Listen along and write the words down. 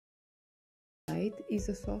NINITE is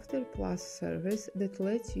a software plus service that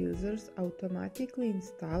lets users automatically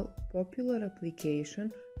install popular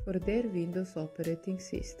applications for their Windows operating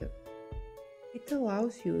system. It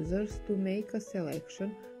allows users to make a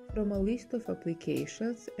selection from a list of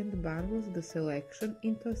applications and bundles the selection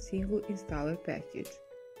into a single installer package.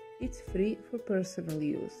 It's free for personal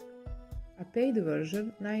use. A paid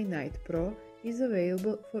version, NINITE Pro, is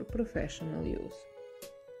available for professional use.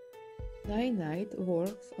 NINITE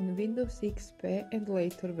works on Windows XP and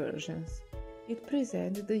later versions. It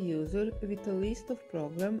presents the user with a list of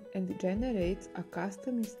programs and generates a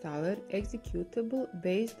custom installer executable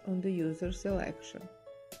based on the user selection.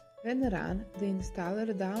 When run, the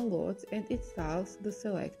installer downloads and installs the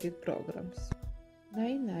selected programs.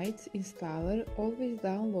 NINITE's installer always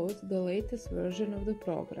downloads the latest version of the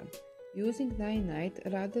program. Using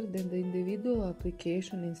NINITE rather than the individual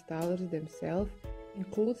application installers themselves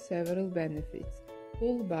includes several benefits: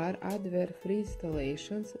 toolbar adware-free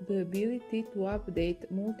installations, the ability to update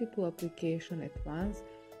multiple applications at once,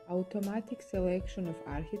 automatic selection of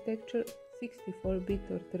architecture 64-bit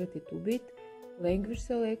or 32-bit, language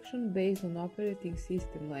selection based on operating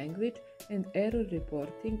system language, and error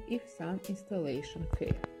reporting if some installation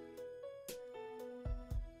fails.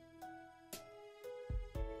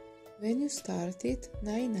 When you start it,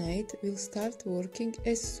 NINITE will start working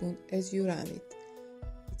as soon as you run it.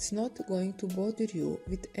 It's not going to bother you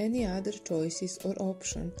with any other choices or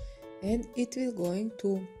option, and it will going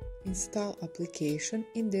to install application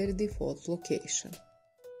in their default location.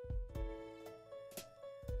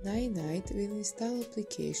 NINITE will install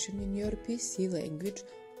application in your PC language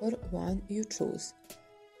or one you choose.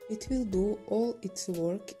 It will do all its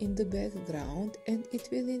work in the background and it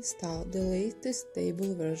will install the latest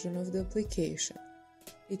stable version of the application.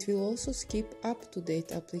 It will also skip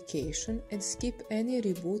up-to-date application and skip any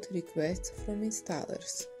reboot requests from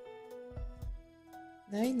installers.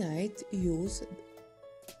 NINITE uses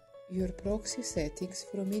your proxy settings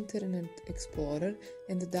from Internet Explorer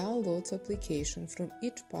and downloads application from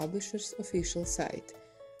each publisher's official site.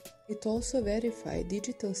 It also verifies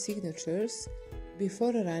digital signatures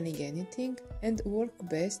before running anything and works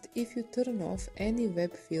best if you turn off any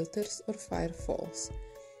web filters or firewalls.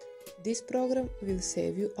 This program will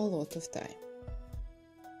save you a lot of time.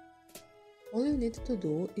 All you need to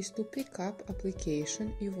do is to pick up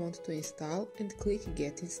application you want to install and click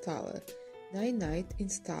Get Installer. NINITE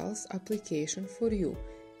installs application for you.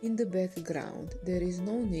 In the background, there is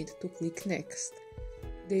no need to click Next.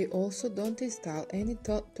 They also don't install any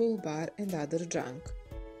toolbar and other junk.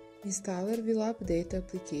 Installer will update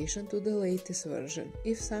application to the latest version.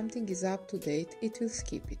 If something is up to date, it will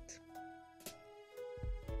skip it.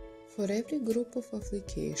 For every group of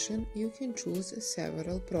application, you can choose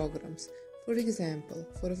several programs. For example,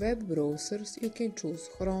 for web browsers, you can choose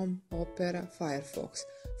Chrome, Opera, Firefox.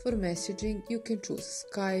 For messaging, you can choose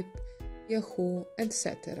Skype, Yahoo,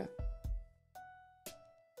 etc.